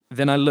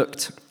Then I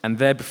looked, and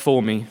there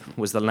before me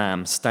was the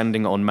Lamb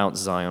standing on Mount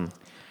Zion,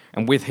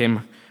 and with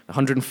him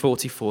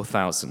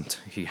 144,000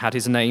 who had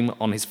his name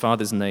and his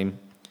father's name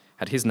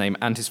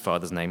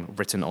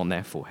written on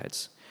their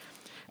foreheads.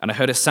 And I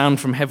heard a sound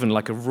from heaven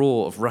like a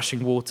roar of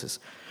rushing waters,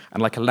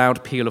 and like a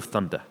loud peal of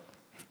thunder.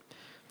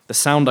 The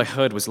sound I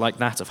heard was like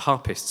that of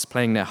harpists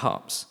playing their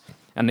harps,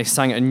 and they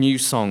sang a new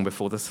song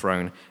before the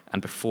throne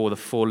and before the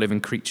 4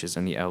 living creatures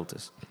and the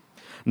elders.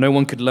 No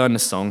one could learn the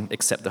song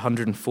except the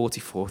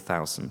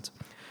 144,000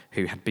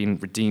 who had been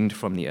redeemed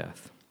from the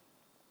earth.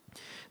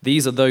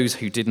 These are those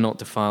who did not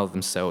defile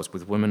themselves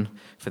with women,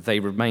 for they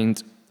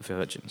remained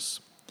virgins.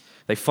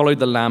 They followed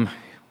the Lamb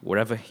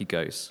wherever he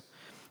goes.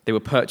 They were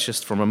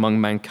purchased from among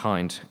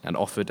mankind and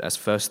offered as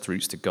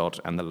firstfruits to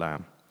God and the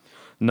Lamb.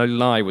 No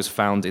lie was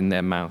found in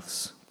their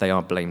mouths. They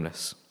are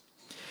blameless.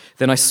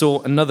 Then I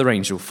saw another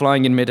angel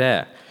flying in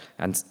midair,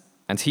 and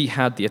he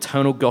had the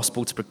eternal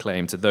gospel to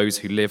proclaim to those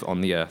who live on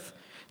the earth,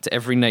 to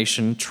every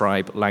nation,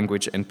 tribe,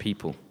 language, and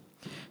people.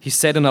 He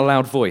said in a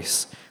loud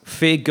voice,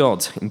 "Fear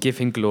God and give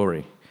him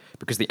glory,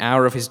 because the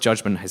hour of his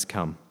judgment has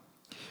come.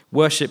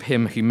 Worship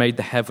him who made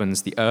the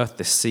heavens, the earth,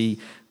 the sea,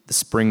 the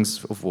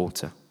springs of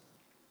water."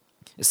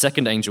 A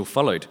second angel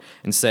followed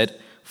and said,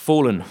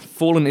 "Fallen,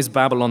 fallen is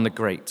Babylon the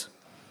Great,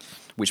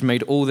 which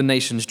made all the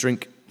nations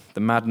drink the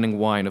maddening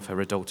wine of her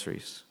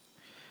adulteries."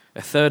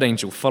 A third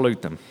angel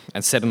followed them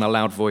and said in a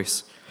loud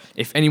voice,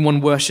 "If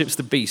anyone worships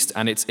the beast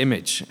and its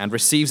image and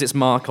receives its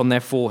mark on their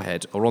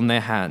forehead or on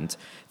their hand,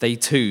 they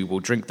too will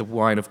drink the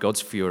wine of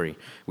God's fury,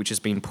 which has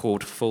been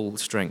poured full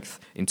strength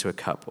into a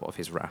cup of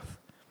his wrath.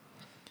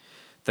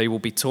 They will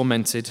be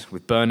tormented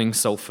with burning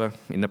sulfur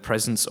in the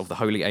presence of the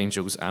holy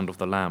angels and of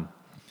the Lamb,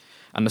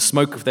 and the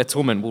smoke of their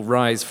torment will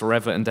rise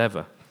forever and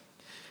ever.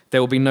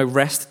 There will be no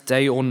rest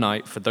day or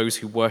night for those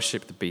who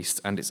worship the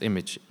beast and its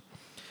image,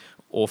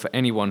 or for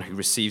anyone who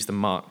receives the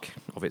mark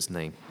of its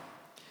name.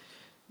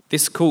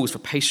 This calls for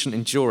patient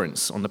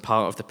endurance on the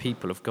part of the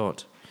people of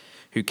God,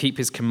 who keep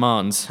his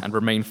commands and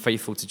remain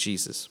faithful to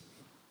Jesus.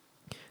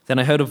 Then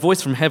I heard a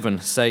voice from heaven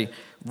say,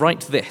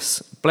 "Write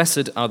this,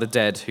 blessed are the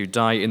dead who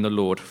die in the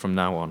Lord from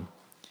now on.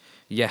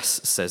 Yes,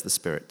 says the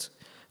Spirit,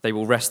 they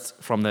will rest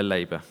from their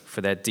labor,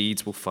 for their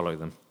deeds will follow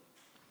them."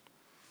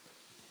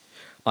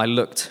 I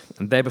looked,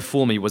 and there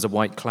before me was a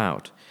white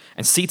cloud,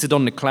 and seated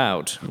on the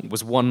cloud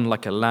was one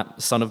like a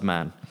son of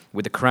man,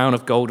 with a crown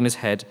of gold on his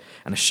head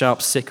and a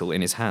sharp sickle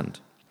in his hand.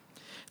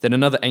 Then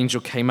another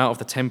angel came out of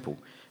the temple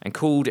and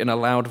called in a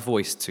loud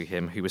voice to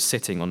him who was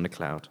sitting on the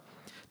cloud,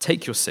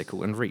 "Take your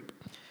sickle and reap,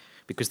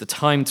 because the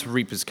time to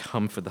reap has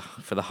come, for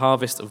the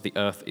harvest of the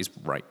earth is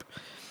ripe."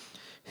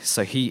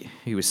 So he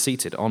who was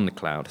seated on the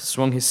cloud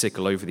swung his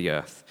sickle over the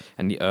earth,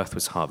 and the earth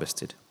was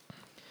harvested.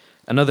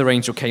 Another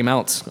angel came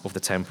out of the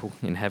temple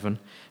in heaven,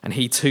 and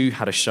he too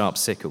had a sharp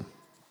sickle.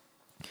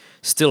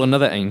 Still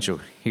another angel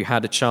who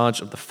had a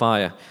charge of the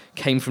fire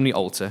came from the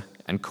altar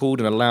and called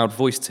in a loud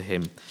voice to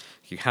him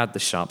who had the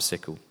sharp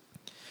sickle,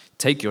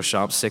 "Take your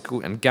sharp sickle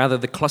and gather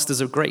the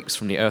clusters of grapes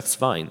from the earth's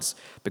vines,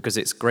 because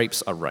its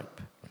grapes are ripe."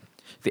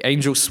 The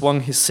angel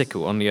swung his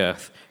sickle on the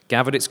earth,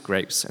 gathered its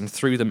grapes, and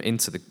threw them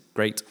into the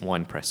great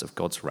winepress of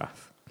God's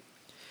wrath.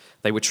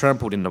 They were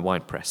trampled in the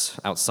winepress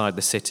outside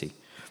the city,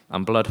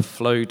 and blood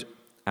flowed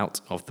out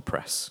of the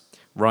press,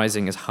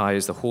 rising as high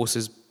as the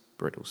horses'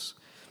 bridles,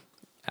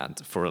 and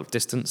for a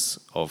distance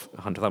of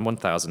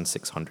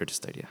 1,600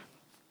 stadia.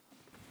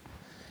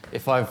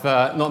 If I've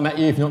not met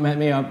you, if you've not met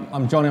me,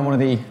 I'm Johnny. I'm one of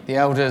the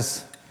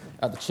elders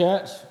at the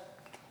church.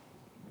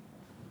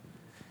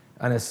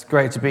 And it's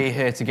great to be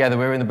here together.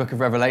 We're in the book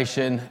of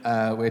Revelation.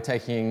 We're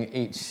taking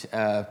each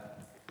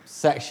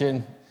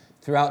section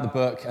throughout the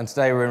book, and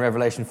today we're in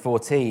Revelation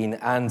 14.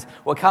 And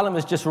what Callum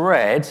has just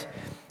read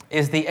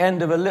is the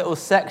end of a little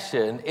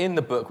section in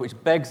the book which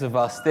begs of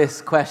us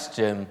this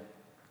question,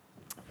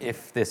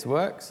 if this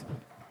works.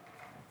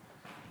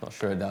 Not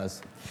sure it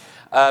does.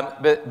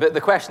 But the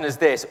question is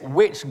this: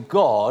 which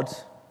God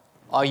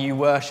are you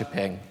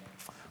worshipping?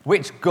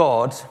 Which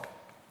God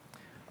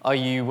are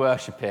you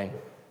worshipping?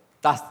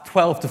 That's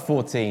 12 to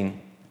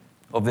 14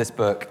 of this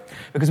book.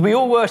 Because we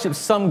all worship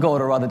some God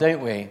or other,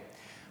 don't we?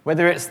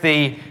 Whether it's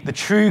the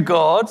true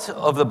God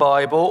of the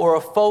Bible or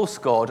a false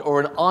God or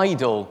an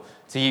idol,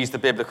 to use the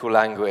biblical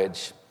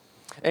language.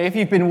 If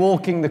you've been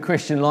walking the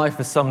Christian life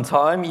for some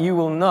time, you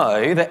will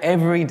know that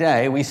every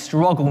day we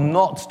struggle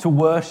not to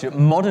worship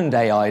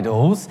modern-day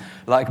idols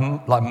like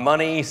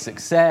money,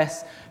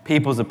 success,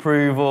 people's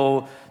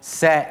approval,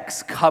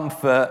 sex,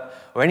 comfort,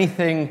 or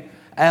anything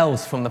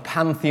else from the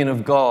pantheon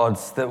of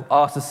gods that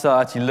our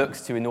society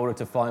looks to in order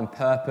to find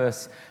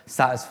purpose,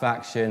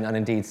 satisfaction, and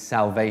indeed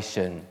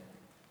salvation.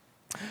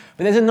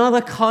 But there's another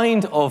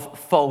kind of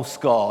false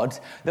god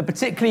that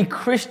particularly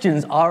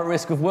Christians are at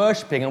risk of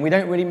worshipping, and we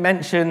don't really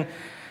mention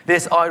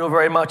this idol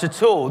very much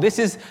at all. This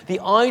is the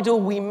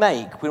idol we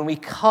make when we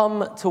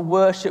come to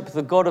worship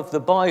the God of the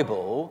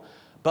Bible,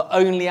 but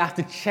only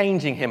after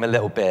changing him a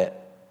little bit.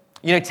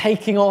 You know,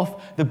 taking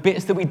off the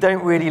bits that we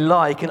don't really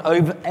like and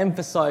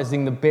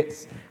overemphasizing the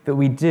bits that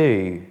we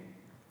do.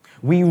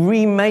 We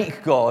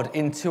remake God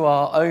into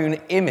our own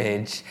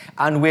image,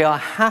 and we are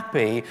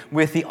happy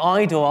with the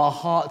idol our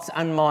hearts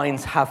and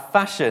minds have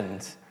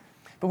fashioned.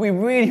 But we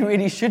really,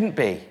 really shouldn't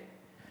be.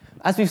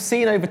 As we've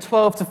seen over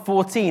 12 to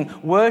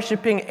 14,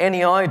 worshipping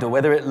any idol,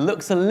 whether it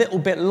looks a little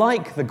bit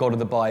like the God of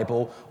the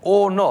Bible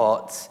or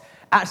not,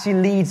 actually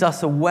leads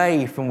us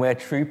away from where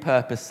true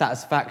purpose,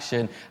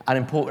 satisfaction, and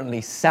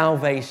importantly,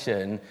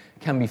 salvation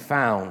can be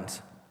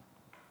found.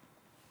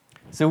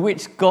 So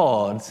which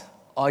God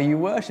are you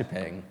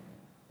worshipping?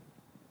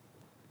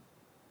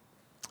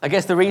 I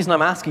guess the reason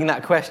I'm asking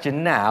that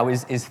question now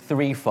is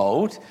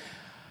threefold.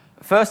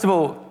 First of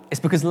all, it's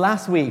because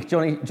last week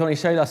Johnny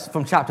showed us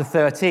from chapter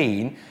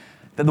 13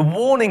 that the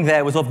warning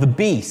there was of the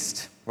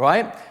beast,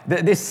 right?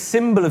 This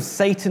symbol of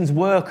Satan's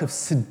work of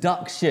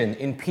seduction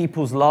in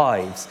people's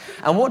lives.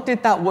 And what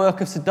did that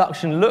work of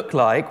seduction look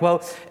like?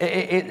 Well,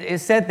 it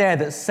said there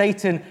that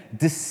Satan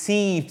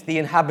deceived the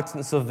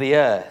inhabitants of the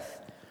earth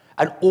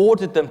and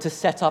ordered them to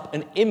set up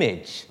an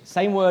image,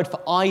 same word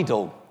for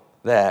idol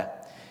there,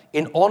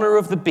 in honor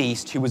of the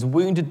beast who was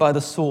wounded by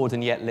the sword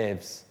and yet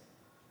lives.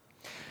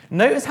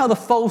 Notice how the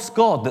false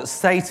god that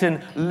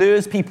Satan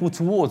lures people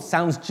towards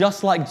sounds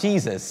just like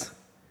Jesus.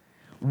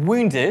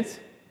 Wounded,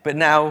 but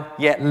now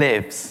yet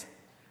lives.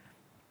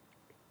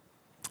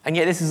 And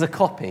yet this is a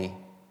copy,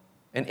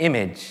 an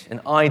image,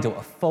 an idol,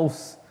 a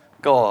false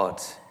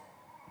god.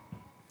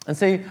 And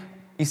so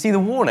you see the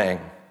warning.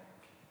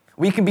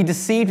 We can be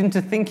deceived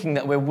into thinking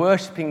that we're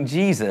worshipping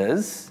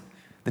Jesus,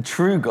 the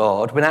true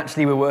God, when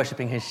actually we're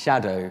worshipping his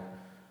shadow,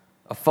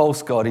 a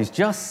false god who's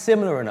just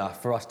similar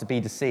enough for us to be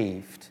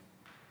deceived.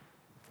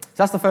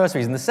 So that's the first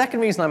reason. The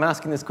second reason I'm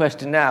asking this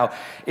question now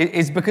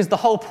is because the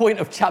whole point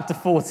of chapter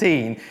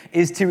 14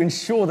 is to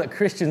ensure that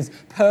Christians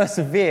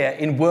persevere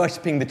in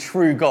worshipping the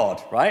true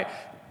God, right?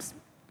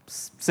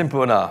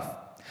 Simple enough.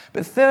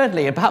 But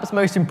thirdly, and perhaps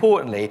most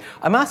importantly,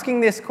 I'm asking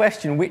this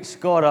question, which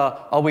God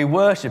are we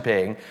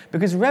worshipping?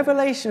 Because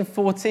Revelation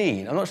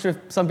 14, I'm not sure if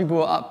some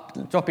people are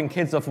up dropping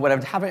kids off or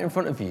whatever, have it in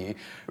front of you.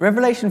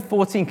 Revelation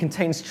 14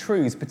 contains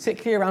truths,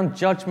 particularly around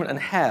judgment and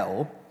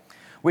hell,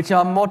 which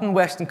our modern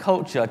Western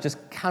culture just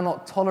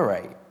cannot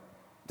tolerate,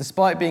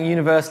 despite being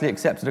universally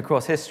accepted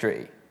across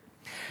history.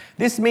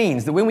 This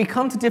means that when we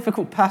come to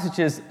difficult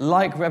passages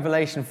like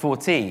Revelation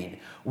 14,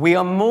 we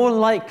are more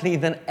likely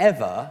than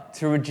ever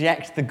to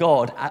reject the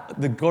God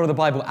of the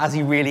Bible as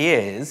he really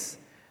is,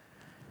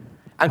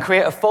 and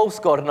create a false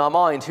God in our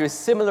mind who is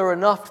similar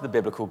enough to the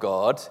biblical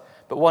God,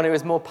 but one who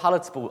is more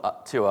palatable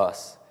to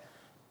us,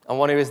 and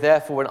one who is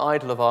therefore an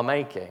idol of our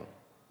making.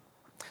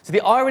 So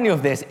the irony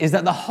of this is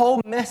that the whole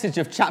message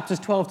of chapters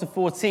 12 to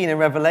 14 in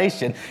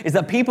Revelation is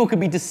that people can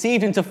be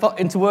deceived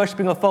into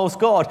worshipping a false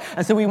god,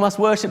 and so we must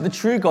worship the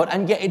true God,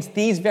 and yet it's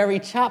these very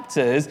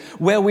chapters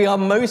where we are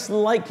most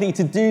likely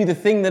to do the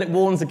thing that it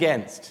warns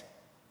against.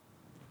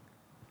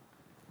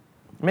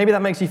 Maybe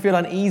that makes you feel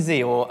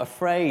uneasy or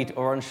afraid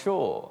or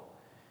unsure.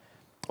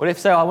 Well, if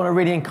so, I want to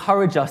really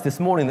encourage us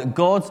this morning that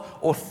God's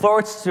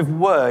authoritative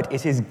word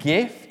is his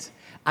gift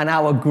and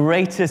our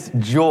greatest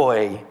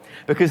joy.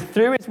 Because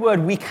through his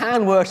word, we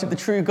can worship the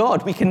true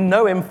God. We can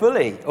know him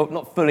fully. Or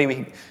not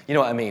fully, you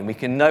know what I mean. We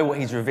can know what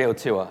he's revealed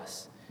to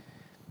us.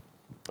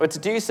 But to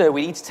do so,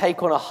 we need to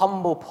take on a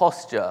humble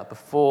posture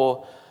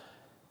before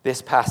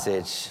this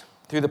passage.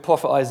 Through the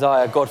prophet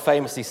Isaiah, God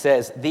famously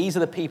says, "These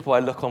are the people I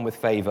look on with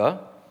favor,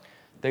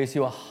 those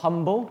who are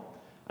humble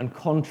and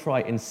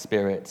contrite in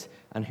spirit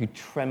and who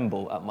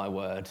tremble at my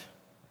word."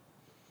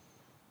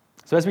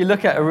 So as we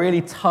look at a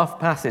really tough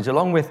passage,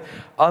 along with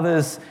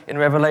others in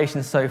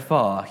Revelation so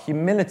far,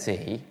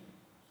 humility,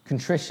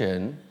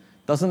 contrition,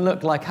 doesn't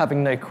look like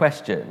having no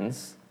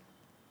questions,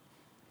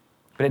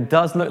 but it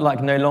does look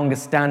like no longer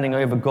standing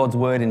over God's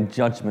word in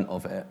judgment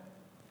of it,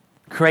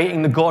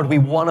 creating the God we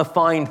want to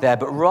find there,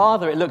 but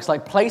rather it looks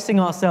like placing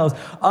ourselves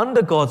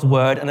under God's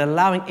word and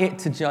allowing it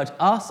to judge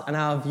us and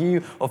our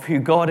view of who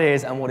God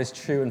is and what is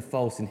true and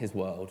false in his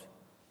world.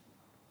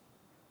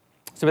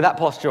 So with that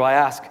posture, I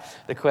ask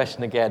the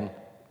question again,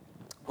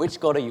 which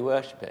God are you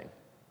worshipping?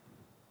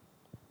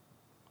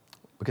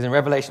 Because in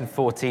Revelation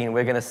 14,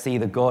 we're going to see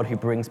the God who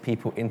brings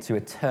people into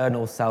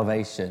eternal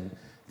salvation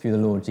through the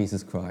Lord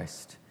Jesus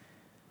Christ.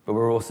 But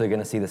we're also going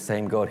to see the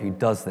same God who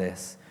does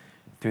this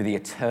through the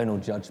eternal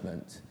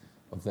judgment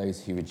of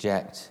those who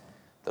reject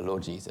the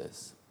Lord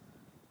Jesus.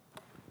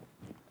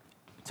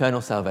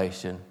 Eternal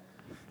salvation,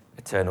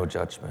 eternal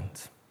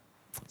judgment.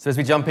 So as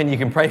we jump in, you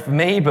can pray for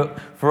me, but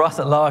for us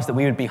at large, that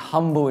we would be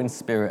humble in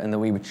spirit and that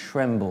we would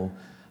tremble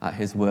at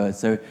his word.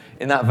 So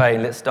in that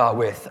vein, let's start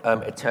with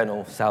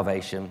eternal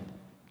salvation.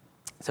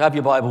 So have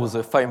your Bibles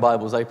or phone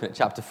Bibles open at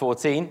chapter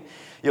 14.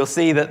 You'll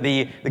see that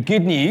the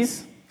good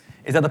news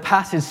is that the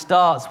passage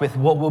starts with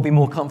what we'll be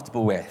more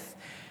comfortable with,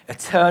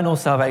 eternal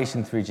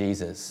salvation through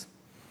Jesus.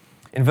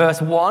 In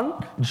verse 1,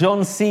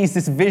 John sees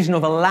this vision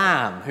of a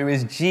lamb who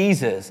is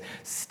Jesus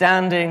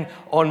standing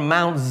on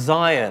Mount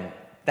Zion,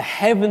 the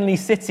heavenly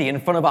city, in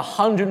front of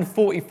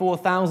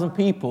 144,000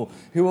 people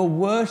who are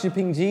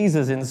worshipping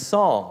Jesus in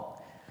song.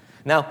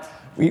 Now,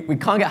 we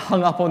can't get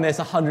hung up on this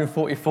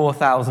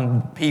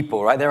 144,000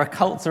 people, right? There are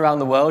cults around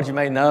the world, you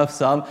may know of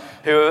some,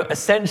 who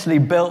essentially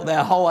built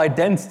their whole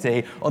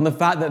identity on the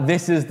fact that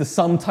this is the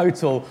sum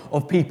total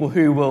of people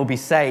who will be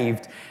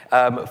saved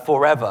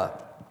forever.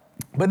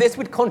 But this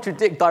would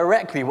contradict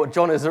directly what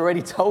John has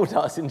already told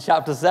us in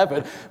chapter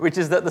 7, which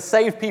is that the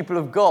saved people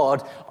of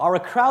God are a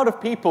crowd of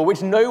people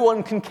which no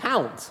one can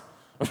count,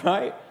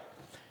 right?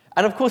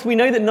 And of course, we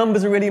know that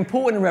numbers are really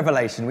important in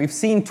Revelation. We've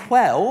seen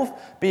 12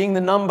 being the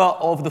number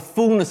of the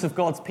fullness of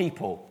God's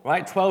people,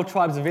 right? 12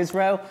 tribes of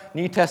Israel,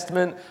 New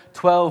Testament,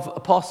 12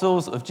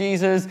 apostles of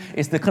Jesus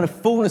is the kind of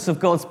fullness of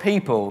God's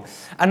people.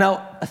 And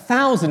now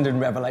 1,000 in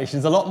Revelation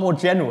is a lot more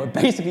general. It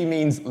basically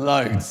means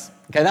loads.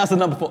 Okay, that's the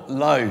number for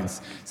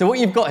loads. So what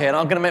you've got here, and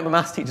I'm going to make my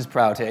maths teachers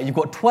proud here, you've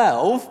got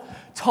 12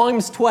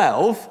 times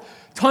 12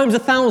 times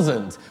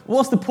 1,000.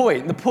 What's the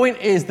point? The point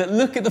is that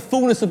look at the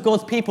fullness of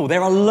God's people.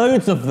 There are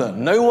loads of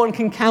them. No one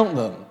can count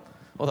them.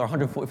 Well, there are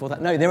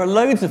 144,000. No, there are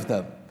loads of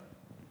them.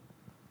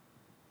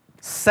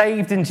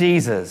 Saved in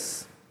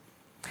Jesus.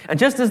 And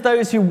just as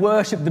those who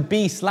worship the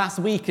beast last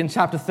week in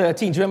chapter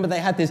 13, do you remember they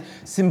had this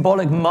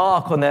symbolic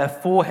mark on their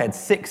forehead,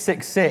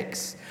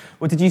 666?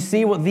 Well, did you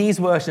see what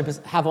these worshippers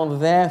have on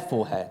their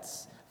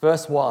foreheads?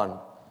 Verse 1,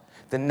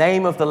 the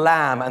name of the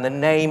Lamb and the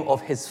name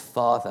of his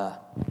Father.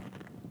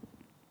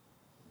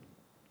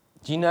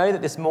 Do you know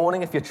that this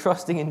morning, if you're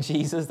trusting in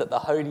Jesus, that the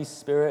Holy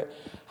Spirit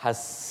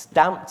has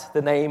stamped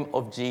the name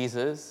of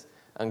Jesus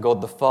and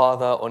God the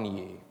Father on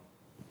you?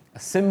 A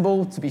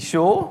symbol, to be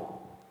sure,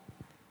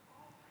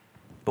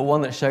 but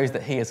one that shows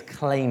that he has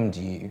claimed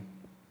you,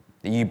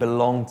 that you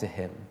belong to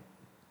him,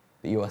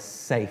 that you are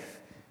safe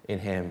in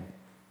him.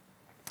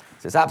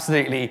 So it's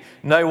absolutely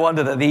no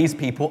wonder that these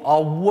people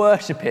are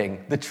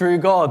worshipping the true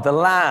God, the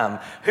Lamb,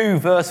 who,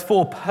 verse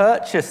 4,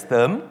 purchased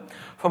them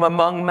from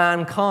among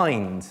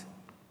mankind.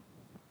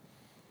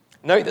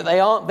 Note that they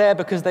aren't there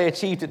because they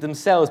achieved it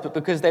themselves, but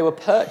because they were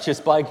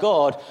purchased by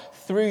God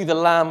through the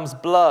Lamb's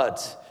blood,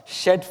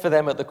 shed for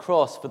them at the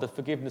cross for the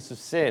forgiveness of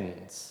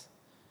sins.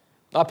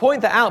 I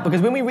point that out because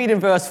when we read in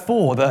verse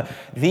 4 that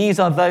these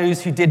are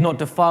those who did not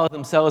defile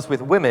themselves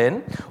with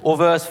women, or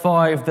verse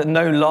 5 that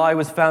no lie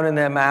was found in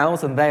their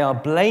mouths and they are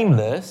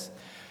blameless,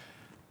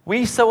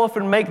 we so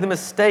often make the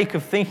mistake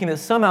of thinking that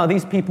somehow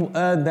these people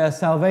earned their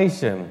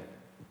salvation.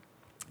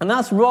 And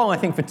that's wrong, I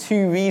think, for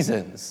two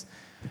reasons.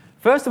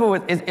 First of all,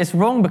 it's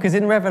wrong because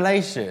in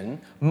Revelation,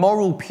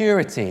 moral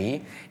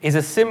purity is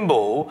a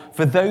symbol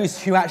for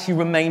those who actually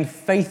remain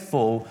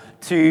faithful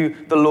to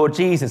the Lord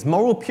Jesus.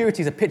 Moral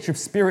purity is a picture of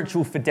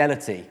spiritual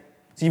fidelity.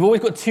 So you've always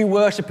got two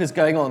worshippers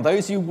going on,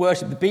 those who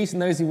worship the beast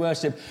and those who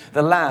worship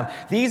the Lamb.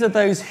 These are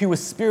those who were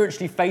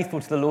spiritually faithful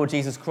to the Lord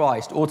Jesus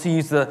Christ, or to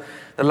use the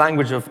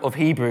language of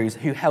Hebrews,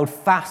 who held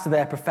fast to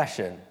their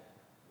profession.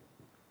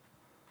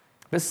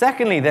 But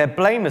secondly, they're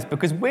blameless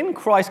because when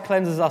Christ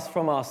cleanses us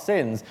from our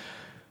sins,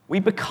 we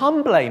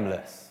become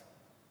blameless.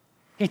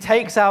 He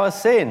takes our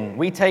sin.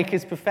 We take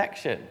his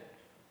perfection,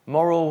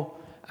 moral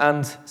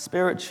and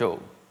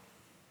spiritual.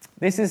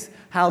 This is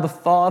how the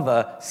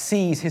Father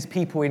sees his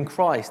people in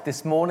Christ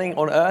this morning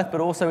on earth,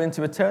 but also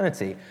into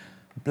eternity.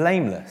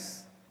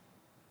 Blameless.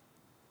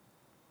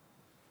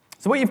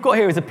 So what you've got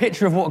here is a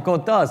picture of what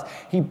God does.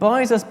 He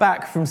buys us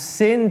back from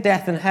sin,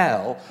 death, and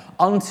hell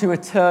unto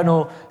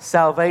eternal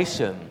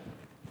salvation.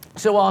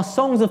 So our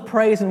songs of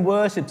praise and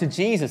worship to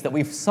Jesus that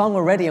we've sung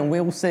already and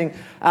we'll sing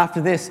after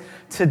this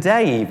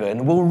today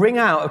even will ring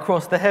out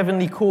across the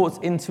heavenly courts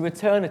into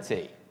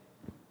eternity.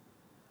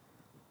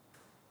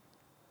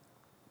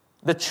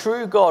 The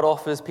true God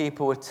offers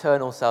people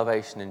eternal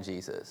salvation in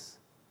Jesus.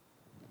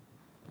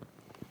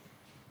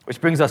 Which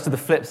brings us to the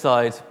flip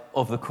side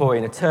of the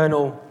coin,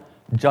 eternal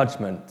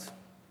judgment.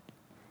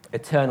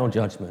 Eternal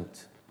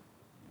judgment.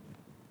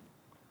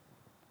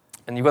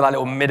 And you've got that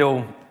little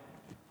middle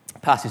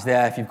passage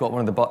there, if you've got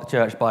one of the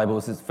church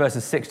Bibles, it's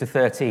verses 6 to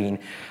 13.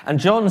 And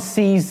John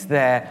sees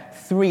there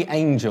three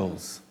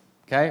angels,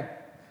 okay?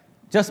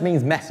 Just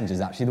means messengers,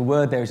 actually. The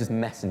word there is just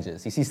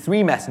messengers. He sees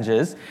three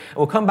messengers.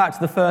 We'll come back to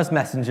the first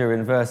messenger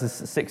in verses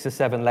 6 to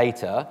 7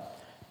 later.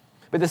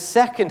 But the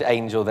second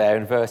angel there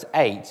in verse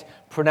 8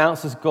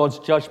 pronounces God's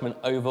judgment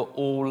over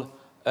all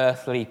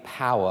earthly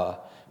power,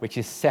 which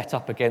is set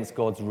up against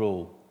God's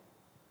rule.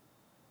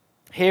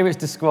 Here it's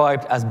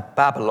described as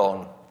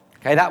Babylon.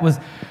 Okay, that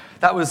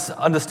was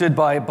understood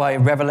by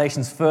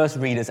Revelation's first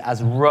readers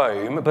as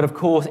Rome, but of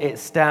course it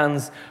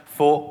stands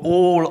for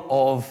all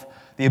of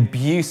the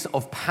abuse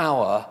of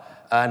power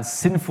and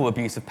sinful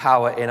abuse of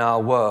power in our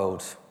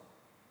world.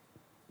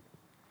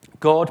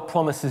 God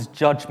promises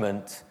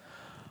judgment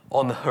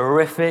on the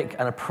horrific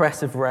and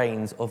oppressive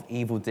reigns of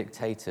evil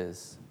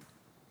dictators.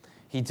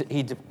 He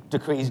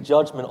decrees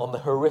judgment on the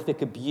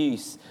horrific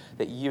abuse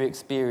that you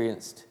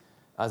experienced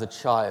as a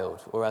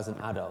child or as an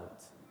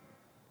adult.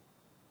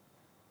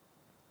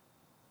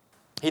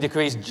 He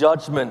decrees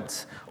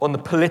judgment on the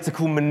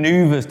political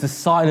maneuvers to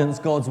silence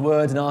God's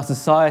word in our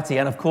society.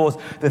 And of course,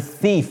 the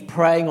thief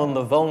preying on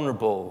the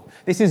vulnerable.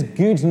 This is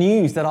good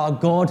news that our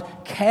God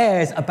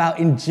cares about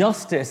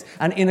injustice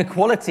and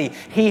inequality.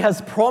 He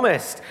has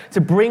promised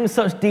to bring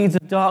such deeds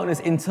of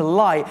darkness into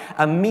light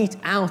and mete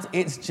out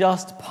its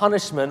just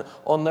punishment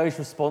on those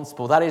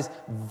responsible. That is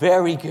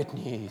very good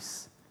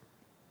news.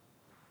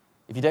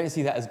 If you don't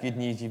see that as good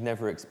news, you've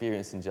never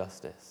experienced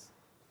injustice.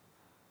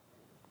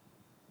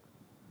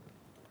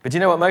 But do you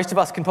know what? Most of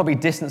us can probably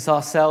distance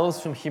ourselves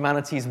from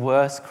humanity's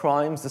worst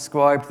crimes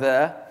described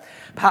there.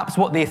 Perhaps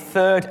what the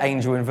third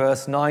angel in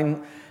verse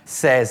 9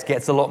 says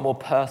gets a lot more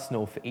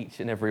personal for each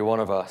and every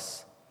one of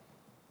us.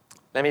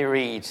 Let me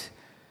read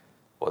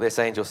what this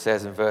angel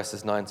says in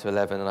verses 9 to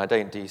 11, and I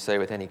don't do so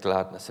with any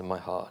gladness in my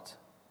heart.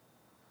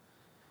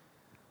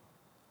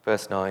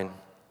 Verse 9,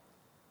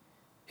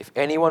 if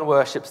anyone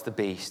worships the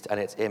beast and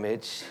its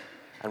image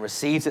and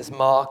receives its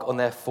mark on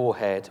their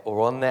forehead or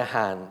on their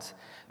hand,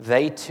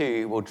 they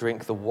too will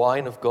drink the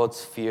wine of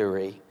God's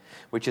fury,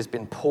 which has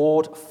been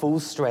poured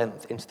full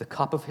strength into the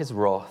cup of his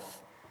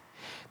wrath.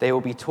 They will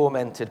be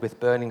tormented with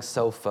burning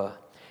sulfur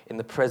in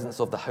the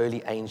presence of the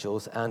holy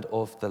angels and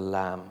of the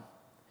Lamb,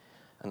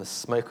 and the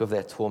smoke of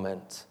their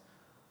torment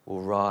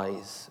will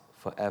rise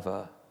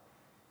forever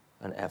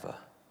and ever.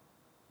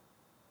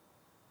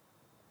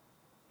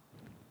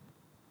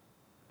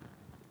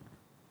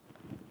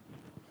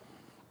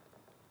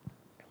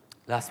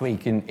 Last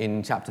week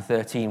in chapter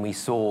 13, we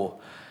saw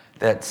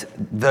that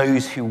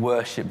those who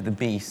worship the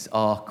beast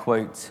are,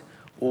 quote,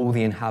 all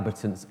the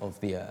inhabitants of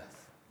the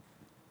earth.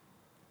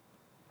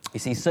 You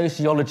see,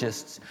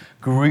 sociologists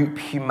group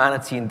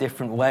humanity in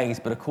different ways,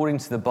 but according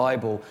to the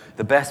Bible,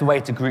 the best way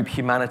to group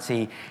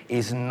humanity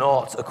is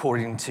not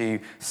according to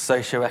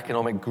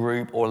socioeconomic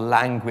group or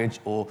language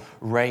or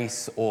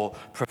race or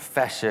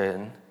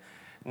profession.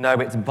 No,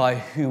 it's by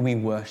who we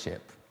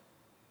worship.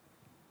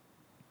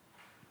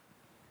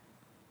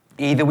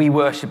 Either we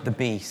worship the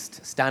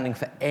beast, standing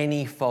for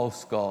any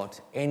false god,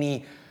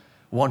 any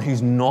one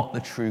who's not the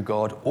true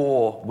God,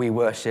 or we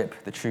worship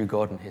the true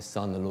God and his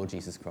Son, the Lord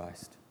Jesus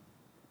Christ.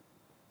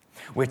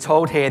 We're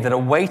told here that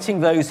awaiting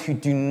those who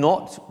do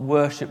not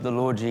worship the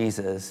Lord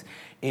Jesus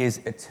is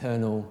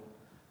eternal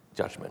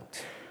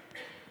judgment.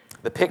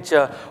 The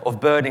picture of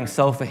burning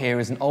sulfur here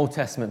is an Old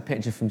Testament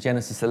picture from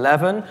Genesis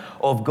 11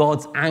 of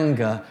God's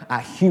anger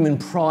at human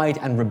pride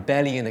and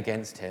rebellion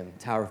against him,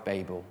 Tower of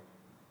Babel.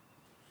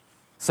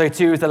 So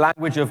too is the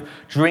language of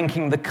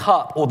drinking the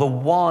cup or the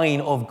wine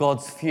of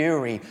God's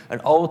fury,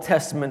 an Old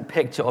Testament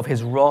picture of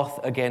his wrath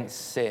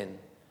against sin.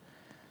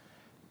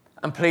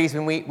 And please,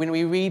 when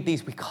we read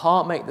these, we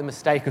can't make the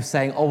mistake of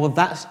saying, oh, well,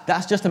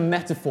 that's just a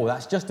metaphor,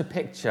 that's just a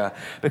picture.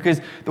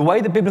 Because the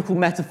way the biblical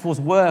metaphors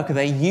work,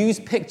 they use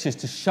pictures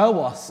to show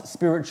us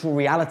spiritual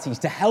realities,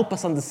 to help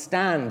us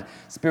understand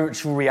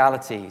spiritual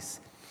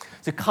realities.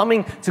 So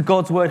coming to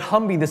God's word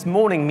humbly this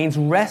morning means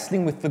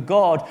wrestling with the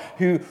God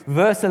who,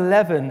 verse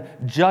 11,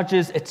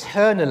 judges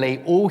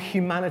eternally all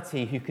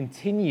humanity who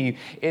continue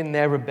in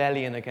their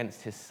rebellion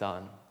against his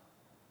Son.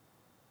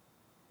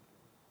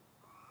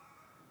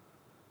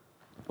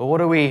 Well, what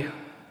do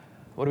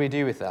we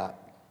do with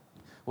that?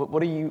 What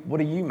do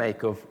you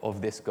make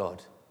of this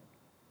God?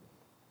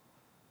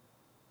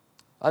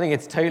 I think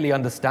it's totally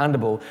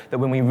understandable that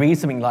when we read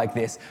something like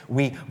this,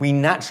 we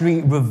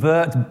naturally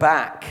revert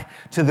back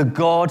to the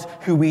God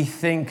who we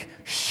think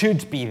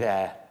should be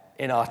there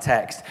in our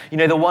text. You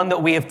know, the one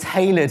that we have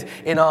tailored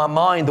in our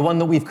mind, the one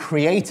that we've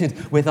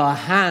created with our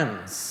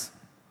hands.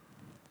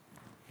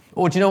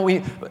 Or do you know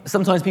what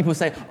sometimes people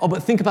say, oh,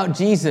 but think about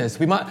Jesus.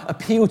 We might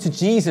appeal to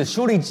Jesus.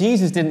 Surely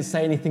Jesus didn't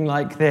say anything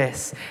like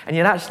this. And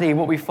yet actually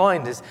what we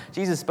find is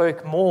Jesus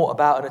spoke more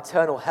about an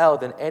eternal hell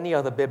than any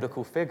other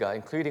biblical figure,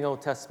 including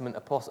Old Testament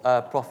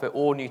prophet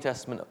or New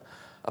Testament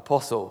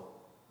apostle.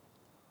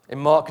 In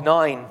Mark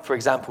 9, for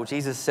example,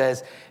 Jesus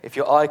says, if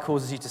your eye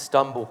causes you to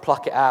stumble,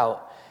 pluck it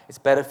out. It's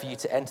better for you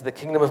to enter the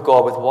kingdom of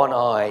God with one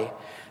eye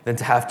than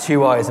to have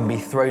two eyes and be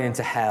thrown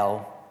into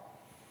hell,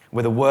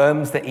 where the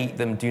worms that eat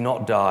them do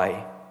not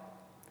die,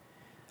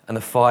 and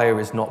the fire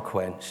is not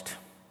quenched.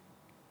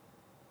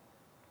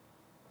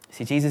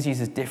 See, Jesus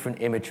uses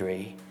different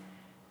imagery,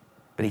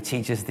 but he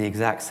teaches the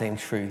exact same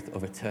truth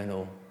of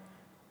eternal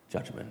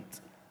judgment.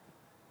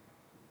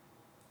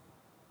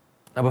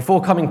 Now,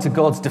 before coming to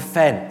God's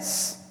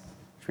defense,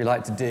 which we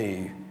like to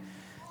do,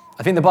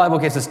 I think the Bible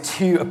gives us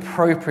two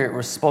appropriate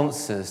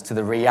responses to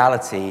the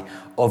reality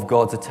of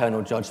God's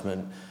eternal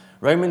judgment.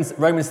 Romans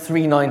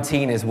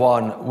 3:19 is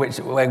one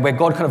where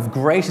God kind of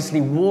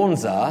graciously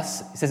warns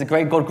us. It says that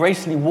God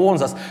graciously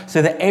warns us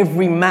so that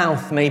every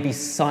mouth may be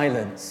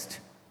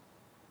silenced.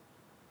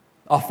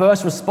 Our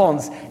first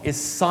response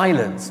is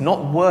silence,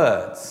 not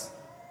words.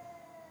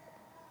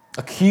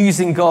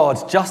 Accusing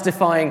God,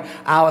 justifying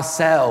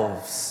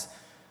ourselves,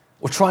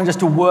 or trying just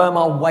to worm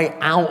our way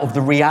out of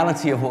the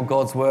reality of what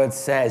God's word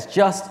says.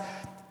 Just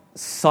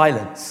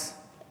silence.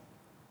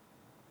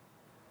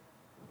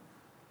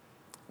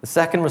 The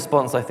second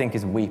response, I think,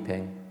 is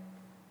weeping.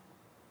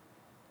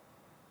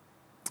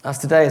 As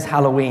today is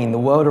Halloween, the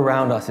world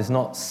around us is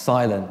not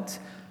silent,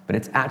 but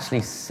it's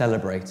actually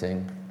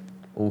celebrating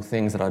all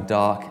things that are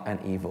dark and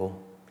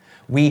evil.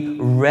 We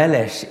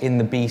relish in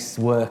the beast's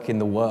work in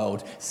the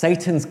world.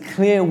 Satan's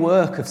clear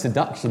work of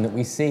seduction that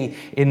we see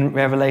in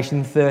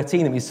Revelation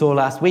 13 that we saw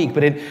last week.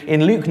 But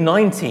in Luke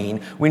 19,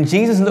 when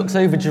Jesus looks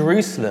over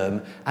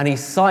Jerusalem and he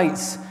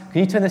sights... Can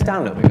you turn this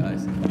down a little bit,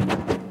 guys?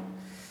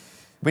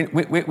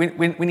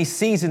 When he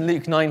sees in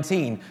Luke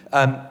 19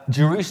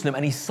 Jerusalem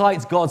and he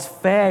cites God's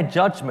fair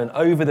judgment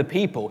over the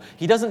people,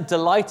 he doesn't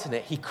delight in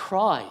it, he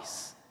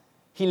cries.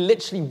 He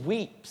literally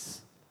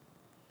weeps.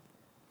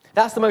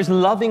 That's the most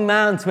loving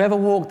man to ever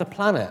walk the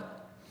planet.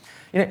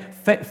 You know,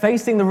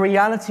 facing the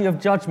reality of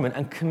judgment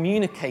and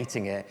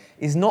communicating it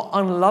is not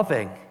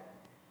unloving,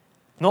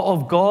 not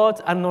of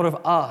God and not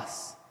of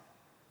us.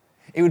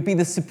 It would be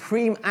the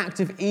supreme act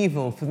of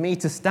evil for me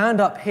to stand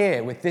up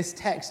here with this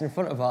text in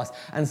front of us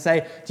and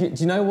say, do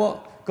you know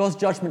what? God's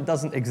judgment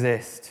doesn't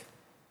exist.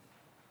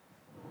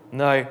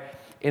 No,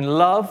 in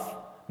love,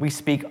 we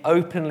speak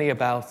openly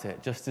about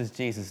it, just as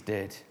Jesus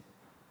did.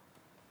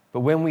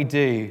 But when we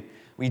do,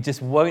 we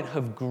just won't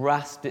have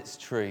grasped its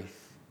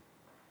truth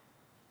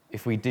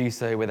if we do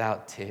so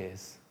without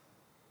tears.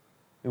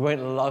 We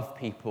won't love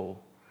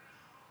people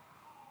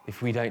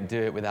if we don't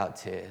do it without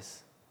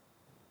tears.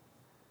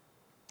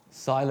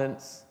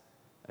 Silence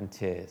and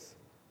tears.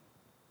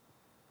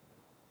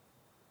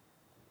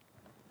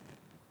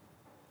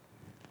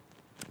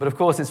 But of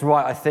course, it's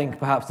right, I think,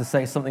 perhaps to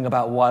say something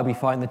about why we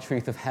find the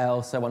truth of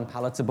hell so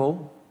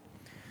unpalatable.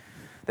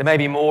 There may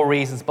be more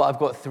reasons, but I've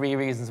got 3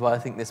 reasons why I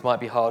think this might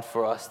be hard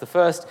for us. The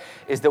first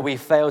is that we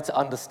fail to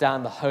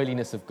understand the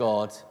holiness of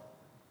God,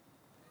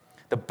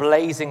 the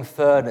blazing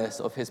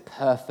furnace of his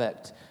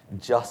perfect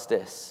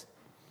justice.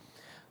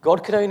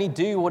 God can only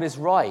do what is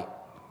right.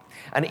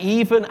 And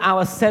even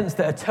our sense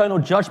that eternal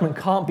judgment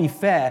can't be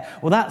fair,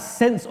 well, that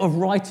sense of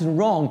right and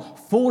wrong,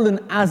 fallen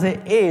as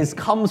it is,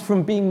 comes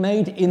from being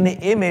made in the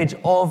image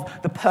of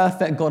the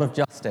perfect God of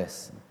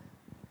justice.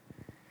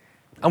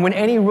 And when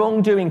any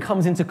wrongdoing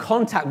comes into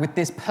contact with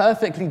this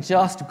perfectly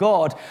just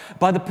God,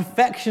 by the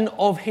perfection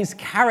of his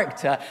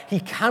character, he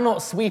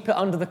cannot sweep it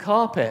under the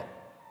carpet.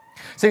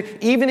 So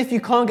even if you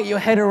can't get your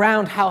head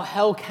around how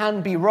hell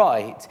can be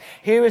right,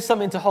 here is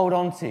something to hold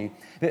on to,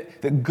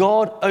 that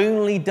God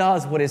only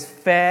does what is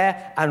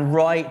fair and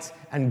right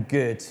and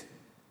good.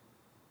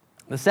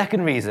 The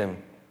second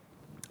reason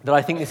that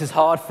I think this is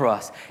hard for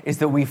us is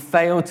that we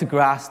fail to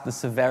grasp the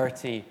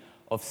severity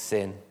of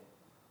sin.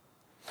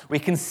 We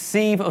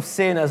conceive of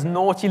sin as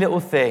naughty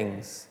little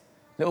things,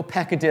 little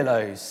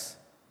peccadillos.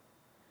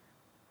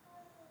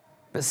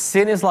 But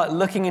sin is like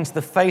looking into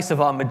the face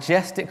of our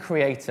majestic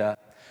Creator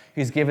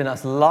who's given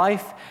us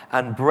life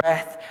and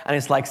breath, and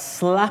it's like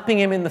slapping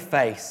him in the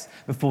face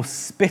before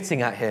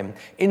spitting at him.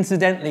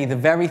 Incidentally, the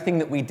very thing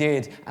that we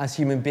did as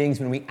human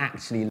beings when we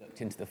actually looked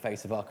into the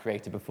face of our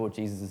Creator before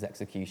Jesus'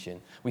 execution.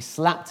 We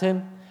slapped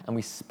him and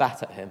we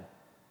spat at him.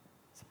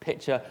 It's a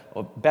picture,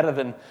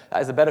 that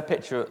is a better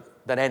picture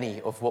than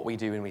any of what we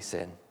do when we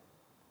sin.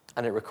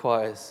 And it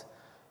requires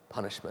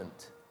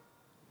punishment.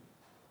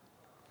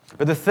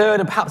 But the third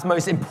and perhaps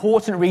most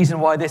important reason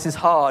why this is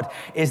hard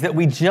is that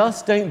we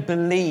just don't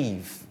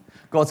believe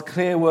God's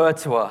clear word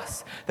to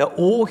us that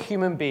all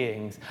human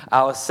beings,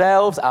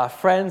 ourselves, our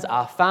friends,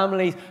 our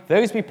families,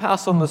 those we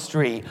pass on the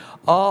street,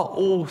 are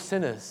all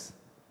sinners.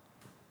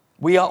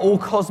 We are all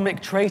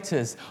cosmic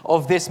traitors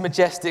of this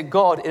majestic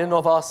God in and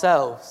of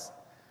ourselves.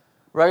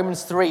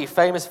 Romans 3,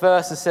 famous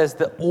verse, says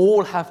that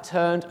all have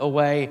turned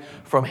away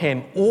from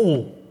him.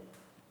 All.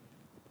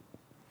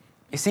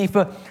 You see,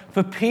 for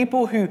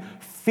people who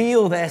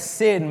feel their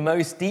sin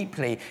most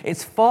deeply,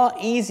 it's far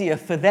easier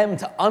for them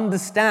to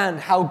understand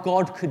how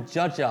God could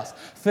judge us.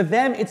 For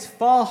them, it's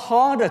far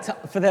harder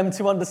for them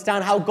to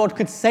understand how God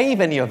could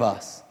save any of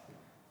us.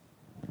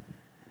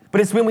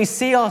 But it's when we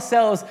see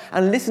ourselves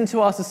and listen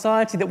to our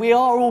society that we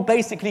are all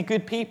basically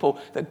good people,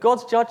 that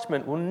God's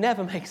judgment will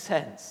never make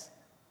sense.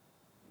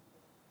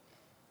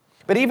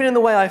 But even in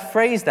the way I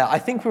phrase that, I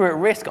think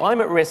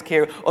I'm at risk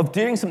here of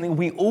doing something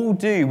we all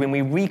do when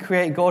we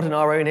recreate God in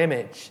our own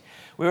image.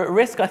 We're at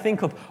risk, I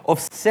think, of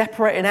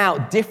separating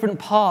out different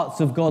parts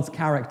of God's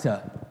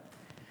character.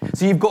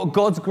 So you've got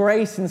God's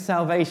grace in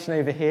salvation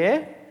over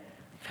here,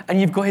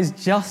 and you've got his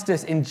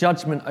justice in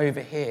judgment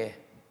over here.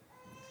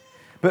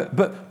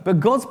 But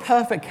God's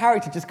perfect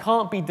character just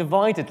can't be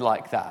divided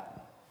like that.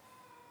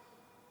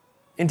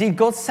 Indeed,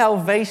 God's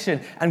salvation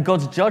and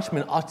God's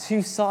judgment are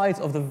two sides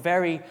of the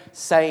very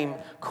same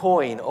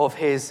coin of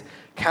his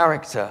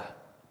character.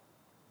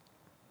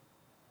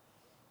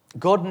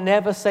 God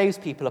never saves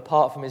people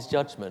apart from his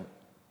judgment.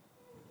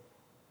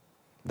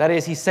 That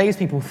is, he saves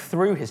people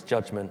through his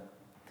judgment.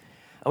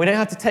 And we don't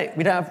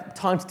have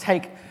time to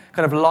take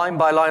kind of line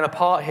by line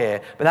apart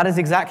here, but that is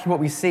exactly what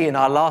we see in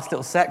our last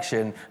little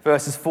section,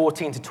 verses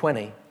 14 to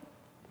 20.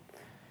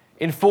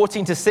 In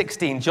 14 to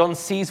 16, John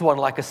sees one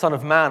like a son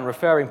of man,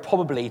 referring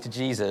probably to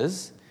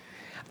Jesus,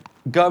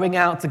 going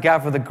out to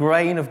gather the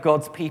grain of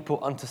God's people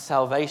unto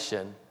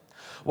salvation.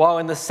 While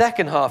in the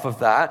second half of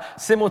that,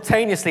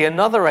 simultaneously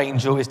another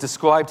angel is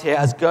described here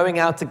as going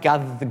out to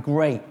gather the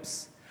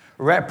grapes,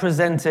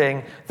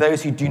 representing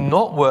those who do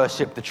not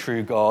worship the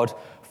true God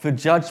for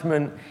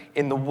judgment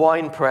in the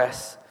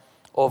winepress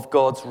of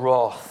God's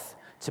wrath,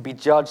 to be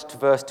judged,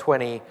 verse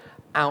 20,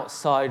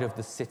 outside of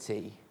the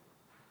city.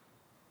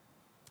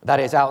 That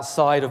is,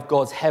 outside of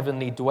God's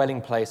heavenly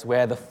dwelling place,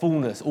 where the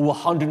fullness, all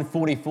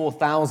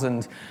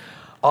 144,000,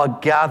 are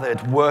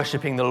gathered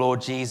worshipping the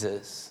Lord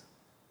Jesus.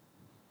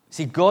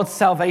 See, God's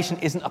salvation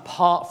isn't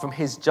apart from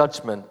his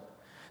judgment.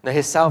 No,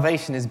 his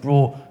salvation is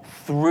brought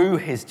through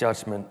his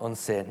judgment on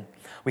sin.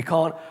 We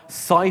can't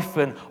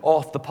siphon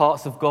off the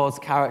parts of God's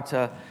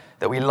character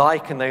that we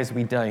like and those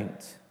we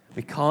don't.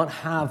 We can't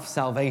have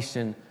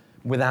salvation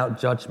without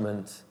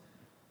judgment.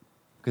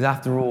 Because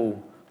after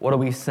all, what are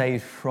we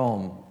saved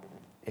from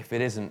if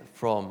it isn't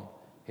from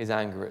his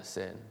anger at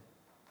sin?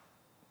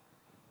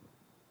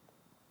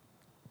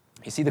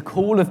 You see, the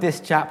call of this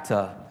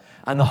chapter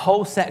and the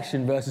whole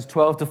section, verses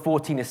 12 to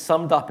 14, is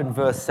summed up in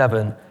verse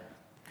 7,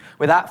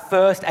 where that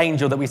first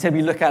angel that we said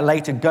we look at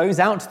later goes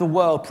out to the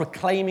world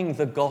proclaiming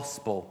the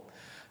gospel,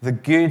 the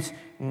good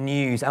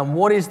news. And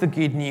what is the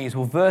good news?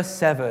 Well, verse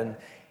 7,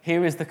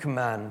 here is the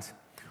command.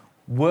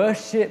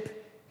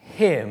 Worship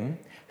him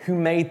who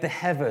made the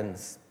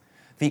heavens,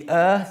 the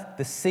earth,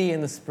 the sea,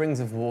 and the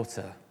springs of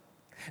water.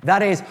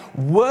 That is,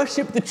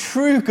 worship the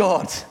true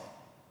God.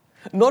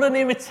 Not an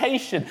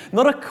imitation,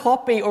 not a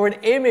copy or an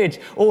image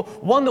or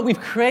one that we've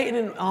created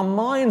in our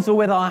minds or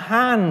with our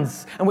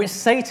hands and which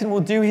Satan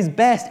will do his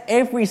best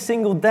every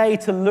single day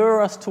to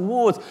lure us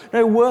towards.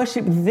 No,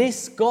 worship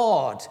this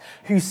God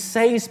who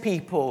saves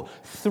people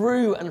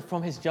through and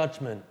from his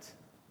judgment.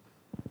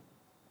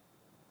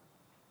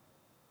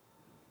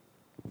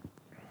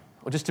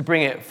 Well, just to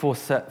bring it full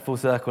circle,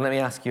 let me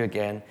ask you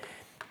again.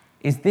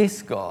 Is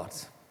this God,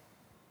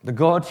 the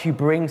God who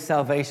brings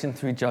salvation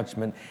through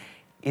judgment,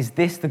 is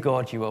this the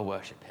God you are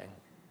worshipping?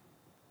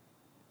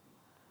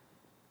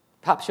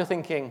 Perhaps you're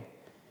thinking,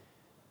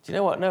 do you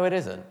know what? No, it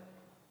isn't.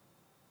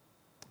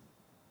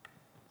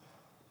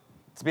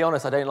 To be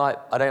honest, I don't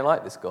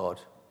like this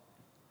God.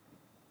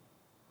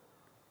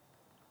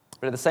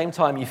 But at the same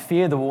time, you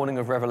fear the warning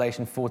of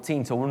Revelation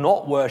 14 to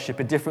not worship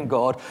a different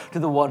God to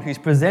the one who's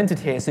presented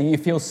here, so you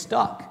feel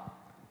stuck.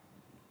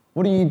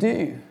 What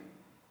do?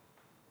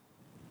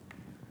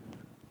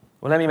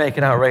 Well, let me make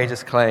an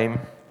outrageous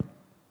claim.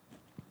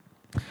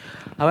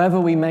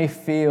 However we may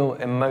feel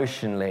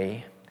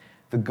emotionally,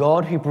 the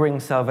God who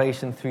brings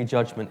salvation through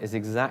judgment is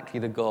exactly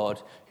the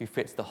God who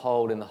fits the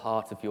hole in the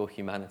heart of your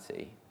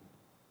humanity.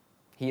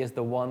 He is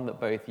the one that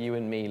both you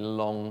and me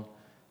long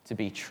to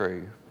be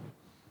true.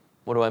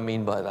 What do I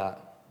mean by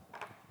that?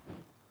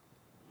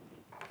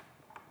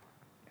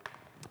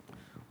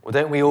 Well,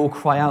 don't we all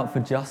cry out for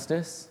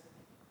justice?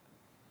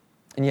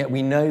 And yet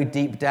we know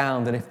deep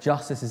down that if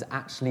justice is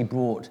actually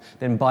brought,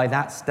 then by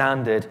that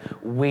standard,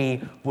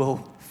 we will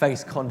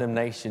face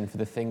condemnation for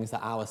the things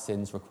that our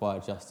sins require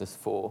justice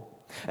for.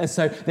 And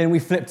so then we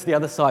flip to the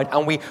other side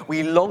and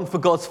we long for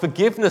God's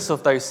forgiveness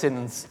of those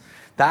sins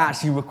that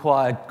actually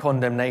required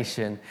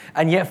condemnation.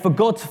 And yet for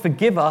God to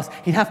forgive us,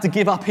 he'd have to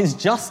give up his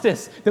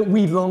justice that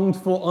we longed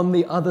for on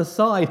the other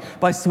side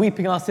by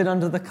sweeping our sin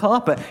under the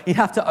carpet. He'd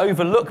have to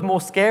overlook more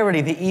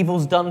scarily the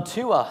evils done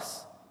to us.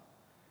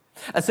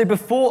 And so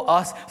before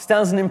us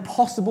stands an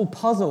impossible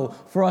puzzle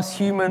for us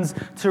humans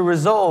to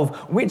resolve.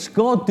 Which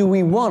God do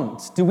we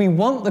want? Do we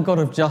want the God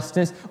of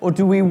justice or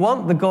do we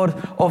want the God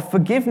of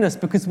forgiveness?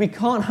 Because we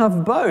can't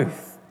have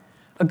both.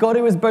 A God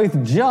who is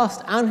both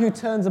just and who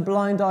turns a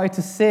blind eye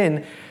to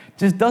sin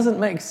just doesn't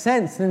make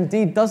sense and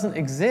indeed doesn't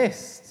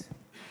exist.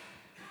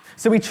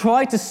 So we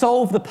try to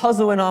solve the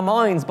puzzle in our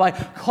minds by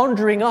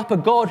conjuring up a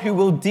God who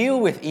will deal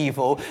with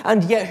evil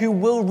and yet who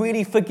will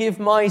really forgive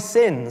my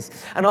sins.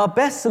 And our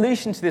best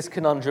solution to this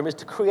conundrum is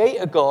to create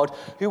a God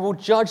who will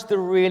judge the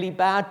really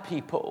bad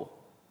people.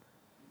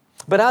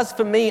 But as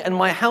for me and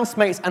my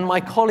housemates and my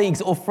colleagues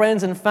or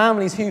friends and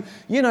families who,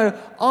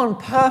 aren't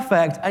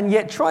perfect and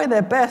yet try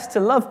their best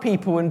to love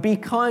people and be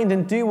kind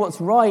and do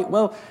what's right,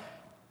 well,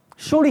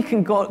 surely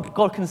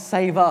God can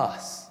save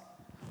us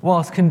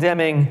whilst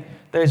condemning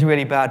those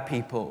really bad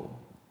people.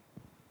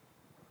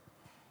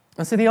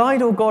 And so the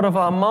idol God of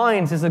our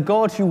minds is a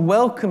God who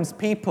welcomes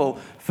people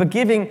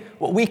forgiving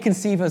what we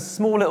conceive as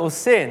small little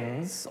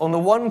sins on the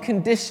one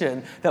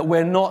condition that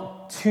we're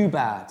not too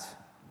bad.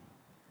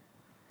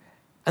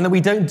 And that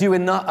we don't do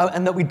enough,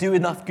 and that we do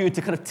enough good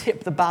to kind of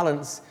tip the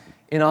balance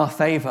in our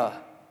favor.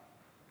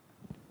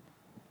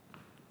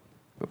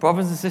 But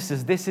brothers and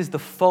sisters, this is the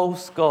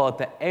false God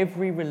that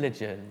every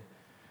religion,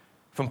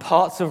 from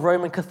parts of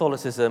Roman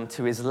Catholicism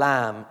to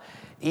Islam,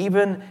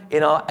 even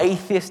in our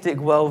atheistic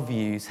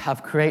worldviews,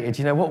 have created.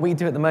 You know what we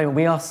do at the moment?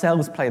 We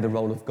ourselves play the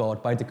role of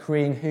God by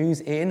decreeing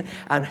who's in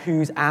and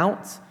who's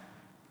out,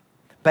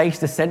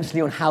 based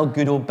essentially on how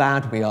good or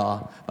bad we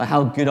are, by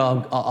how good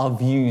our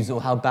views or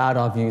how bad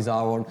our views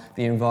are on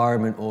the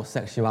environment or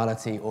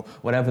sexuality or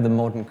whatever the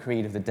modern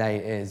creed of the day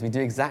is. We do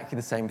exactly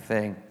the same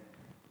thing.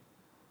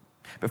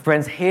 But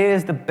friends,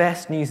 here's the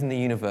best news in the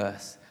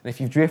universe And if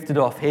you've drifted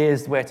off,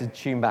 here's where to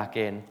tune back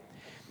in.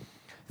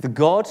 The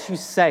God who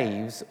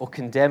saves or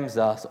condemns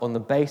us on the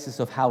basis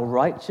of how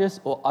righteous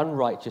or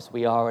unrighteous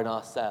we are in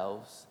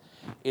ourselves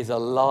is a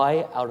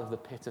lie out of the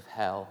pit of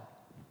hell.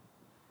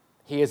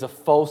 He is a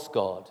false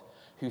God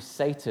who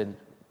Satan,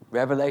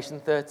 Revelation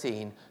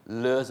 13,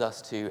 lures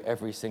us to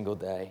every single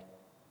day.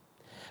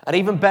 And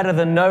even better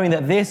than knowing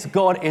that this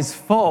God is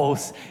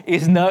false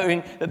is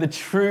knowing that the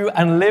true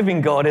and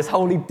living God is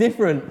wholly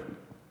different.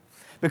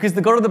 Because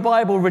the God of the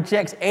Bible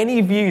rejects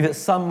any view that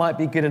some might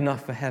be good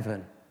enough for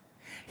heaven.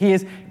 He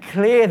is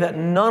clear that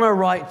none are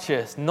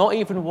righteous, not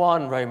even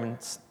one,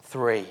 Romans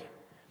 3.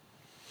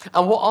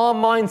 And what our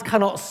minds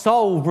cannot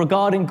solve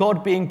regarding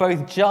God being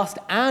both just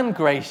and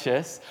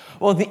gracious,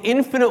 well, the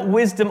infinite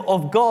wisdom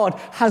of God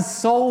has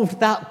solved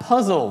that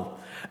puzzle,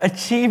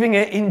 achieving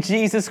it in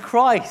Jesus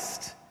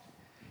Christ.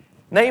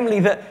 Namely,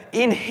 that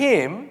in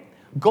him,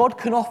 God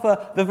can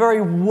offer the very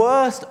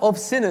worst of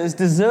sinners,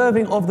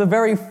 deserving of the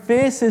very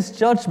fiercest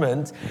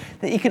judgment,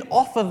 that he can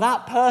offer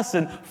that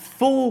person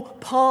full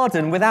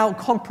pardon without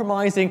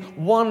compromising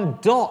one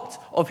dot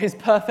of his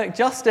perfect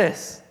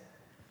justice.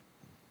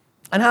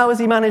 And how has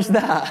he managed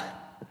that?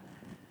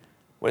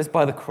 Well, it's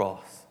by the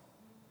cross.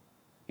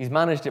 He's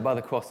managed it by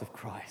the cross of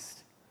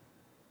Christ.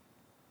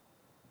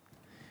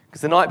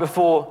 Because the night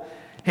before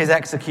his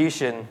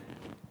execution,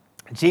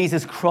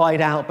 Jesus cried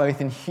out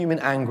both in human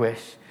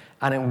anguish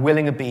and in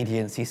willing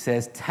obedience. He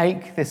says,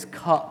 "Take this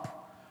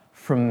cup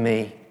from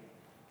me,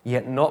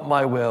 yet not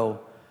my will,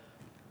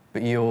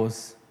 but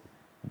yours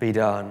be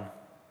done."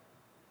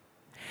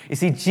 You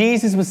see,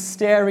 Jesus was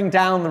staring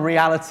down the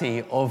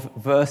reality of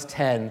verse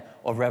 10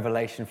 of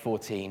Revelation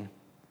 14.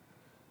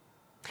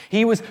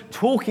 He was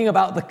talking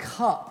about the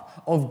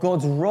cup of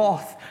God's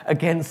wrath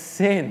against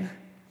sin.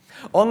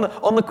 On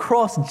the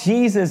cross,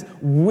 Jesus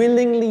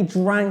willingly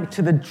drank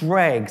to the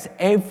dregs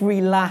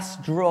every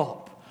last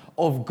drop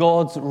of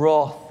God's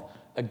wrath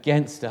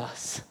against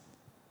us.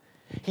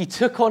 He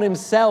took on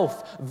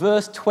himself,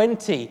 verse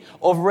 20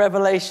 of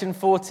Revelation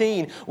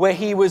 14, where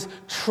he was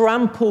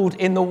trampled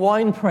in the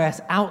winepress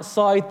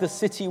outside the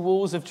city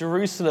walls of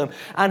Jerusalem,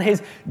 and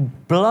his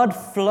blood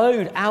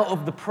flowed out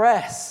of the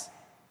press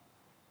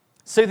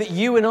so that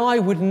you and I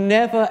would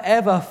never,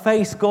 ever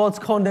face God's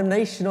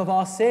condemnation of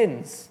our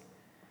sins.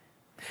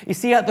 You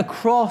see, at the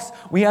cross,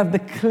 we have the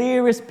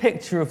clearest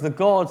picture of the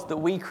God that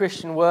we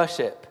Christians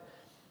worship.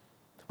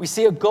 We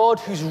see a God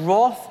whose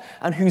wrath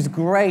and whose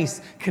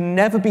grace can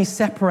never be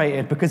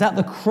separated, because at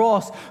the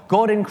cross,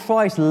 God in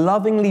Christ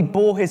lovingly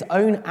bore his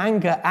own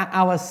anger at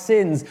our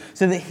sins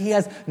so that he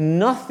has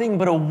nothing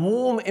but a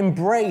warm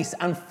embrace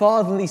and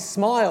fatherly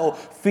smile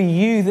for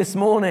you this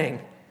morning.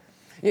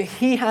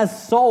 He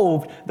has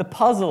solved the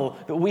puzzle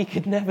that we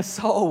could never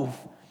solve.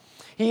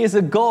 He is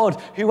a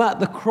God who at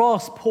the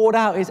cross poured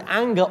out his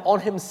anger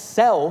on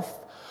himself,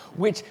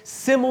 which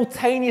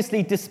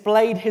simultaneously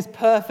displayed his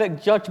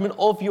perfect judgment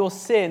of your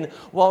sin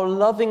while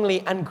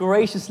lovingly and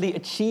graciously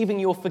achieving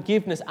your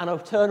forgiveness and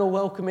eternal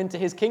welcome into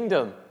his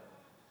kingdom.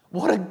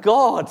 What a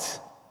God!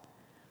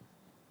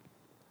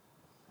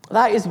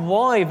 That is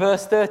why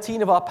verse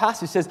 13 of our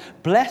passage says,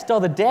 "Blessed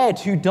are the dead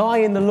who die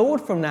in the Lord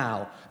from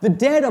now." The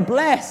dead are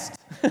blessed.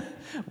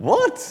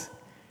 What?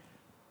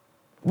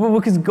 Well,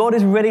 because God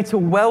is ready to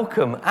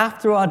welcome,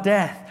 after our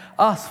death,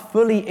 us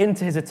fully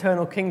into his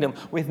eternal kingdom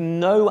with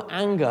no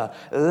anger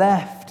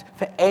left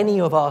for any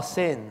of our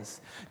sins.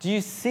 Do you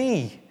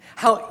see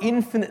how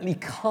infinitely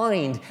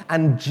kind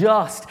and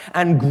just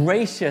and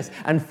gracious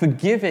and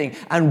forgiving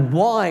and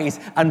wise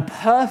and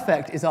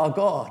perfect is our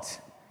God?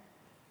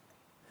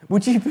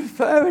 Would you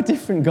prefer a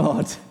different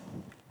God?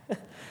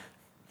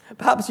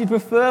 Perhaps you'd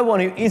prefer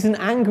one who isn't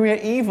angry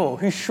at evil,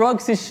 who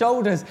shrugs his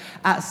shoulders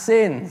at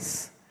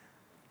sins.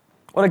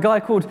 Well, a guy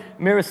called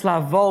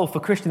Miroslav Volf, a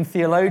Christian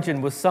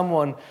theologian, was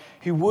someone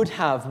who would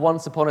have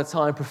once upon a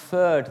time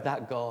preferred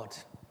that God.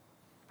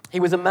 He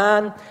was a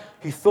man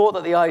who thought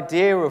that the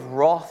idea of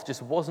wrath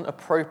just wasn't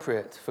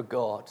appropriate for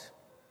God.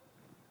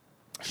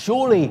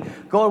 Surely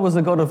God was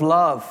a God of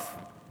love,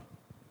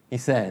 he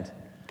said.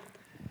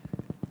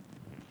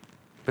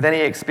 But then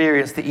he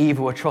experienced the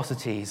evil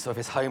atrocities of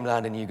his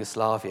homeland in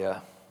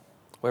Yugoslavia,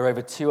 where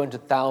over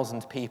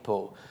 200,000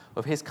 people,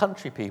 of his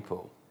country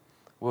people,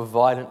 were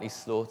violently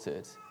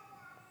slaughtered.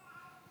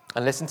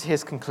 And listen to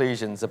his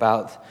conclusions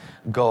about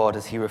God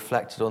as he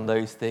reflected on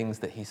those things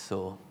that he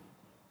saw.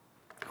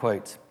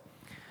 Quote,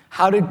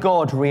 "How did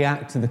God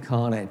react to the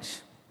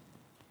carnage?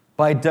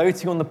 By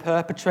doting on the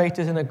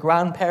perpetrators in a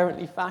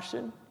grandparently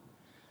fashion?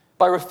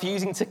 By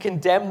refusing to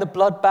condemn the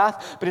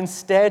bloodbath, but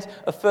instead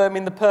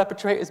affirming the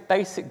perpetrator's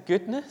basic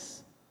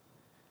goodness?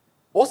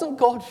 Wasn't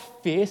God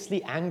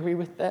fiercely angry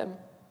with them?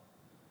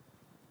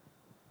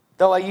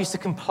 Though I used to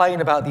complain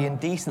about the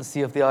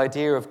indecency of the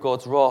idea of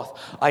God's wrath,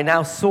 I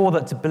now saw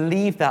that to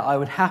believe that I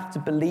would have to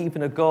believe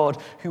in a God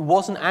who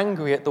wasn't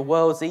angry at the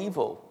world's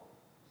evil.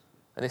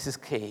 And this is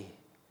key.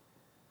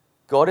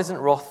 God isn't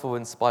wrathful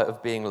in spite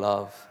of being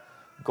love.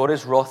 God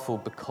is wrathful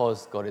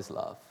because God is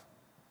love."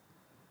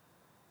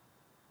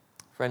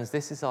 Friends,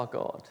 this is our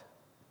God.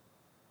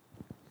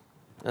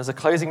 As a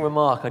closing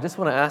remark, I just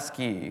want to ask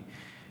you,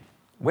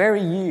 where are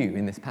you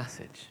in this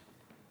passage?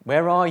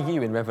 Where are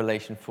you in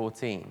Revelation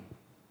 14?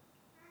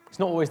 It's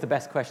not always the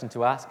best question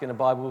to ask in a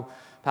Bible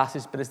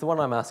passage, but it's the one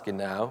I'm asking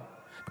now,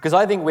 because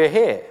I think we're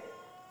here.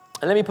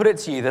 And let me put it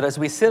to you that as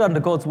we sit under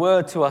God's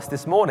word to us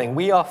this morning,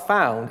 we are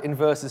found in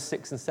verses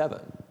 6 and 7.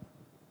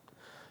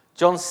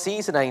 John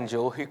sees an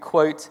angel who,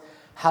 quote,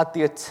 had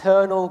the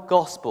eternal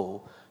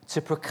gospel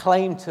to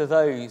proclaim to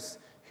those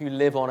who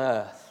live on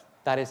earth.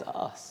 That is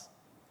us.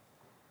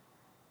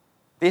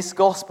 This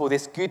gospel,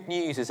 this good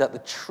news, is that the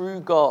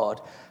true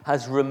God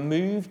has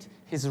removed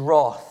his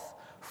wrath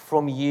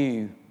from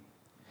you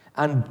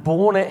and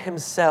borne it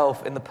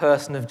himself in the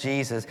person of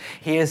Jesus.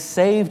 He has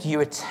saved you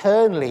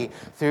eternally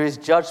through his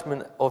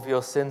judgment of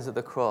your sins at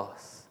the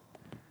cross.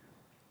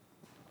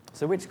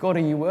 So which God are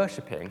you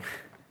worshipping?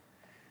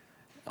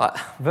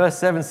 Verse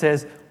 7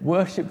 says,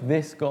 worship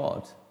this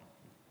God.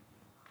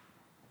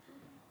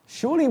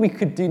 Surely we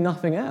could do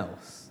nothing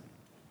else.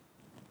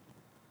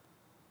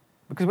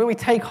 Because when we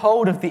take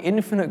hold of the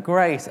infinite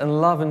grace and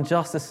love and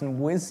justice and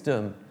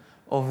wisdom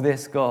of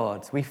this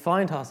God, we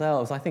find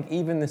ourselves, I think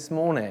even this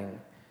morning,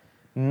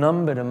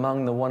 numbered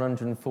among the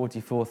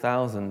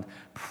 144,000,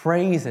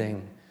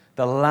 praising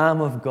the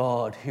Lamb of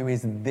God who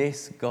is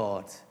this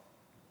God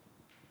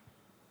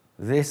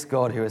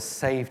who has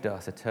saved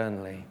us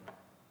eternally.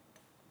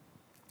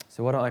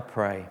 So why don't I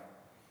pray?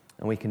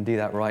 And we can do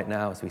that right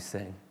now as we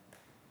sing.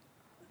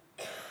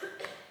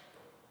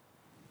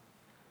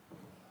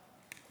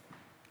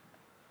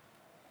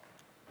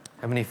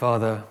 Heavenly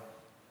Father,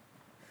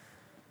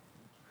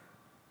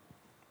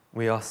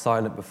 we are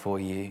silent before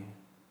you.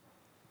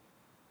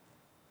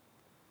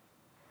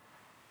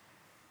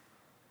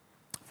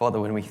 Father,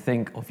 when we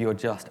think of your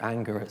just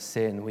anger at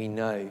sin, we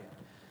know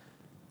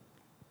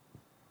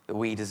that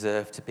we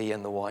deserve to be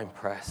in the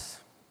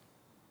winepress.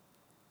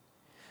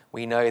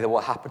 We know that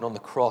what happened on the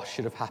cross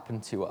should have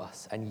happened to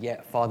us, and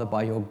yet, Father,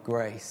 by your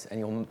grace and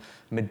your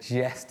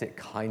majestic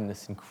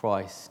kindness in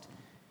Christ,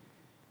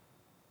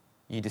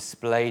 you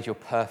displayed your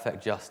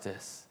perfect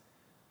justice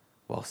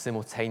while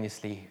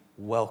simultaneously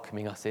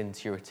welcoming us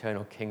into your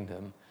eternal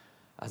kingdom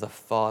as a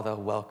father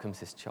welcomes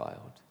his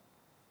child.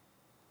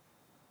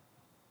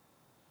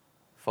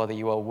 Father,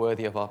 you are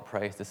worthy of our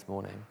praise this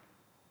morning.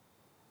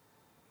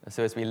 And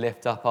so as we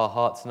lift up our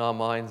hearts and our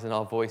minds and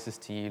our voices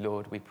to you,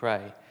 Lord, we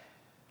pray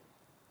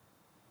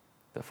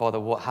that, Father,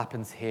 what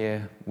happens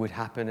here would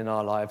happen in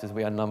our lives as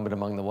we are numbered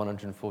among the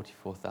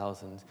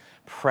 144,000,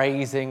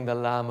 praising the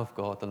Lamb of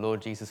God, the Lord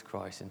Jesus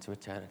Christ, into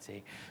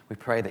eternity. We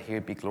pray that he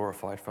would be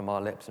glorified from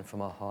our lips and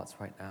from our hearts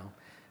right now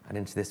and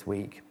into this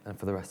week and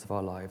for the rest of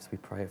our lives. We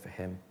pray for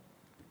him.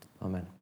 Amen.